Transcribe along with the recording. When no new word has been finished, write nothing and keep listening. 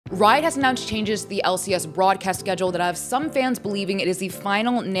Riot has announced changes to the LCS broadcast schedule that have some fans believing it is the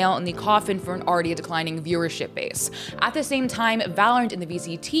final nail in the coffin for an already declining viewership base. At the same time, Valorant in the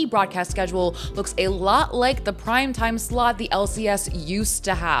VCT broadcast schedule looks a lot like the primetime slot the LCS used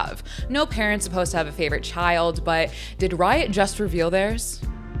to have. No parent's supposed to have a favorite child, but did Riot just reveal theirs?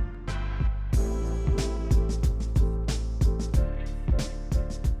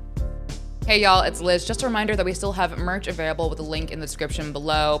 Hey y'all, it's Liz. Just a reminder that we still have merch available with a link in the description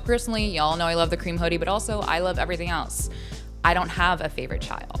below. Personally, y'all know I love the cream hoodie, but also I love everything else. I don't have a favorite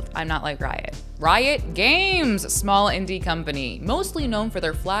child. I'm not like Riot. Riot Games, small indie company, mostly known for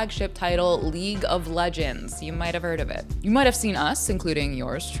their flagship title, League of Legends. You might have heard of it. You might have seen us, including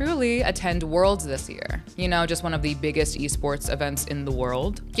yours truly, attend Worlds this year. You know, just one of the biggest esports events in the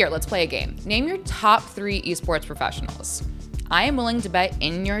world. Here, let's play a game. Name your top 3 esports professionals. I am willing to bet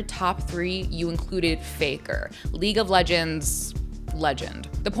in your top 3, you included Faker, League of Legends legend.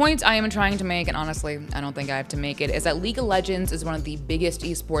 The point I am trying to make, and honestly, I don't think I have to make it, is that League of Legends is one of the biggest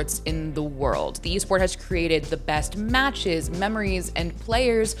esports in the world. The esport has created the best matches, memories, and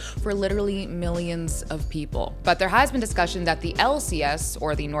players for literally millions of people. But there has been discussion that the LCS,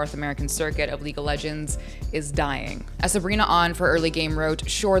 or the North American circuit of League of Legends, is dying. As Sabrina on for Early Game wrote,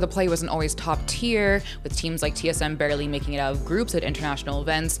 sure, the play wasn't always top tier, with teams like TSM barely making it out of groups at international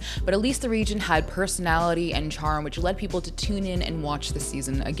events, but at least the region had personality and charm, which led people to tune in and watch the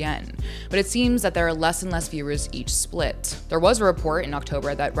season again. But it seems that there are less and less viewers each split. There was a report in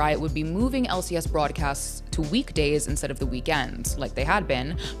October that Riot would be moving LCS broadcasts to weekdays instead of the weekends, like they had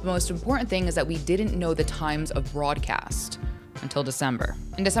been. The most important thing is that we didn't know the times of broadcast until December.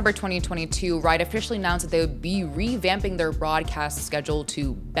 In December 2022, Riot officially announced that they would be revamping their broadcast schedule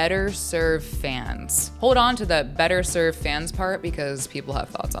to better serve fans. Hold on to the better serve fans part because people have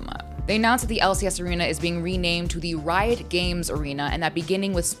thoughts on that. They announced that the LCS Arena is being renamed to the Riot Games Arena, and that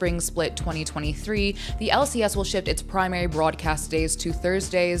beginning with Spring Split 2023, the LCS will shift its primary broadcast days to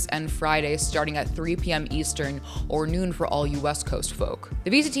Thursdays and Fridays starting at 3 p.m. Eastern or noon for all US Coast folk.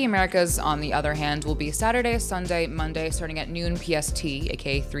 The VCT Americas, on the other hand, will be Saturday, Sunday, Monday starting at noon PST,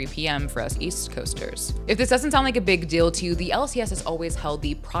 aka 3 p.m. for us East Coasters. If this doesn't sound like a big deal to you, the LCS has always held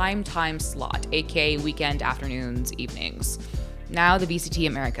the prime time slot, aka weekend afternoons, evenings. Now the VCT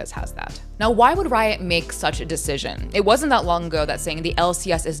Americas has that. Now, why would Riot make such a decision? It wasn't that long ago that saying the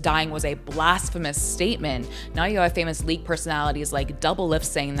LCS is dying was a blasphemous statement. Now you have famous league personalities like Doublelift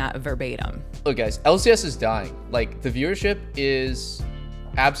saying that verbatim. Look guys, LCS is dying. Like, the viewership is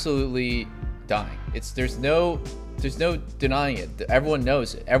absolutely dying. There's no denying it. Everyone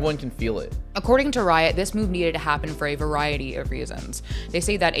knows it. Everyone can feel it. According to Riot, this move needed to happen for a variety of reasons. They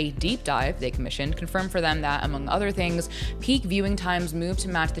say that a deep dive they commissioned confirmed for them that, among other things, peak viewing times moved to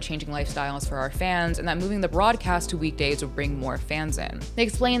match the changing lifestyles for our fans, and that moving the broadcast to weekdays would bring more fans in. They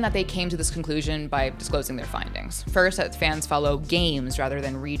explained that they came to this conclusion by disclosing their findings. First, that fans follow games rather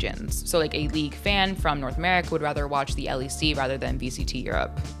than regions. So like a League fan from North America would rather watch the LEC rather than VCT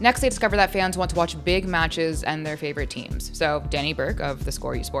Europe. Next, they discovered that fans want to watch big matches and their favorite teams. So Danny Burke of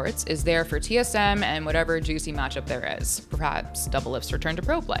theScore esports is there for TSM and whatever juicy matchup there is, perhaps Doublelift's return to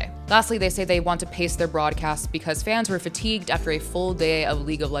pro play. Lastly, they say they want to pace their broadcasts because fans were fatigued after a full day of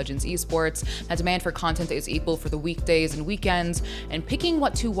League of Legends esports, that demand for content is equal for the weekdays and weekends, and picking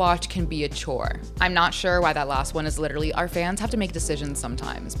what to watch can be a chore. I'm not sure why that last one is literally our fans have to make decisions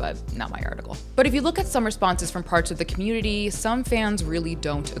sometimes, but not my article. But if you look at some responses from parts of the community, some fans really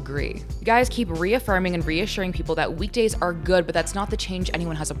don't agree. You guys keep reaffirming and reassuring people that weekdays are good, but that's not the change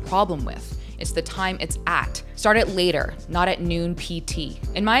anyone has a problem with. It's the time it's at. Start it later, not at noon PT.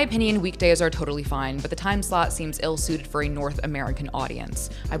 In my opinion, weekdays are totally fine, but the time slot seems ill-suited for a North American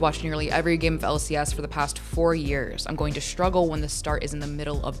audience. I've watched nearly every game of LCS for the past 4 years. I'm going to struggle when the start is in the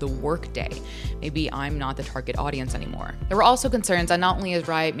middle of the workday. Maybe I'm not the target audience anymore. There were also concerns that not only is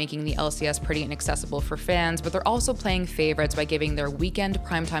Riot making the LCS pretty inaccessible for fans, but they're also playing favorites by giving their weekend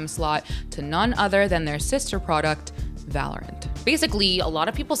primetime slot to none other than their sister product, Valorant. Basically, a lot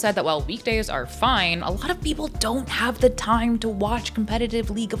of people said that while weekdays are fine, a lot of people don't have the time to watch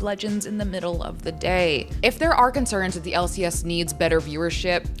competitive League of Legends in the middle of the day. If there are concerns that the LCS needs better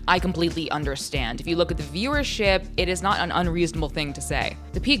viewership, I completely understand. If you look at the viewership, it is not an unreasonable thing to say.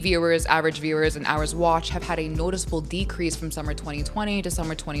 The peak viewers, average viewers, and hours watched have had a noticeable decrease from summer 2020 to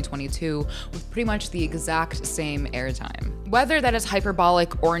summer 2022, with pretty much the exact same airtime. Whether that is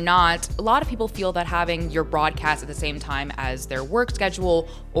hyperbolic or not, a lot of people feel that having your broadcast at the same time as their work schedule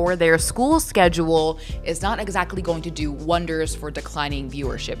or their school schedule is not exactly going to do wonders for declining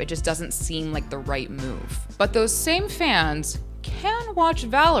viewership. It just doesn't seem like the right move. But those same fans can watch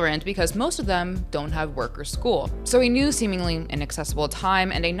Valorant because most of them don't have work or school. So a new seemingly inaccessible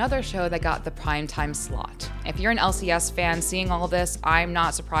time and another show that got the primetime slot. If you're an LCS fan seeing all this, I'm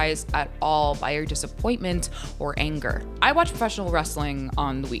not surprised at all by your disappointment or anger. I watch professional wrestling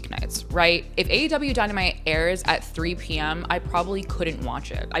on the weeknights, right? If AEW Dynamite airs at 3 p.m., I probably couldn't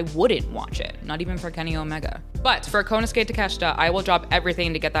watch it. I wouldn't watch it, not even for Kenny Omega. But for Konosuke Takeshita, I will drop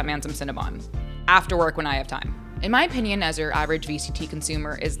everything to get that man some Cinnabon. After work when I have time. In my opinion, as your average VCT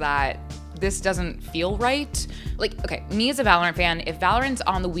consumer, is that this doesn't feel right. Like, okay, me as a Valorant fan, if Valorant's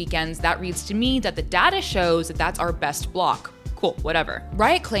on the weekends, that reads to me that the data shows that that's our best block. Cool, whatever.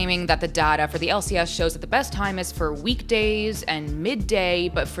 Riot claiming that the data for the LCS shows that the best time is for weekdays and midday,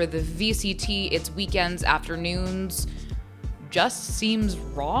 but for the VCT, it's weekends, afternoons, just seems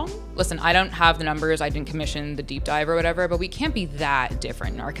wrong. Listen, I don't have the numbers, I didn't commission the deep dive or whatever, but we can't be that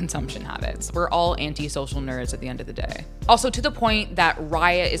different in our consumption habits. We're all anti-social nerds at the end of the day. Also, to the point that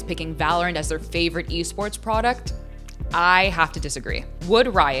Riot is picking Valorant as their favorite esports product, I have to disagree.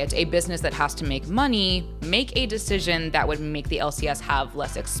 Would Riot, a business that has to make money, make a decision that would make the LCS have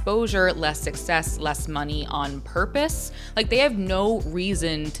less exposure, less success, less money on purpose? Like, they have no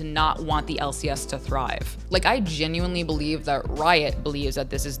reason to not want the LCS to thrive. Like, I genuinely believe that Riot believes that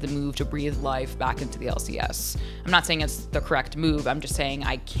this is the move to breathe life back into the LCS. I'm not saying it's the correct move, I'm just saying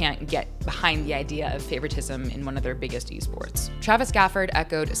I can't get behind the idea of favoritism in one of their biggest esports. Travis Gafford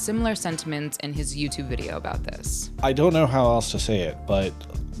echoed similar sentiments in his YouTube video about this. I don't know how else to say it, but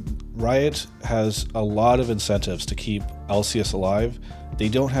Riot has a lot of incentives to keep LCS alive. They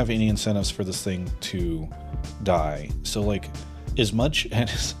don't have any incentives for this thing to die. So like, as much,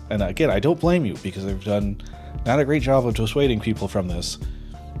 and again, I don't blame you because they've done not a great job of dissuading people from this,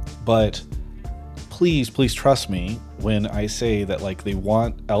 but please trust me when I say that like they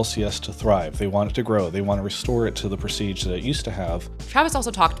want LCS to thrive, they want it to grow, they want to restore it to the prestige that it used to have. Travis also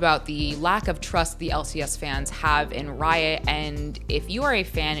talked about the lack of trust the LCS fans have in Riot, and if you are a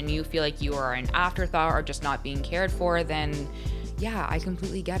fan and you feel like you are an afterthought or just not being cared for, then yeah, I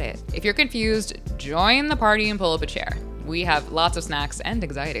completely get it. If you're confused, join the party and pull up a chair. We have lots of snacks and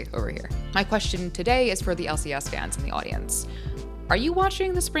anxiety over here. My question today is for the LCS fans in the audience. Are you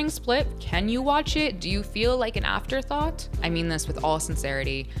watching the spring split? Can you watch it? Do you feel like an afterthought? I mean this with all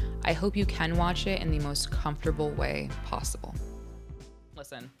sincerity. I hope you can watch it in the most comfortable way possible.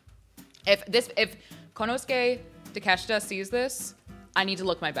 Listen, if Konosuke Takeshita sees this, I need to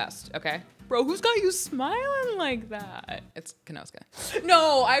look my best, okay? Bro, who's got you smiling like that? It's Konosuke.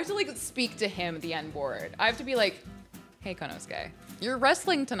 No, I have to like speak to him at the end board. I have to be like, hey Konosuke, you're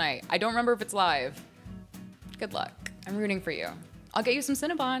wrestling tonight. I don't remember if it's live. Good luck. I'm rooting for you. I'll get you some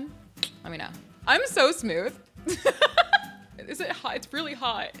Cinnabon. Let me know. I'm so smooth. Is it hot? It's really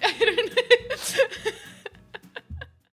hot.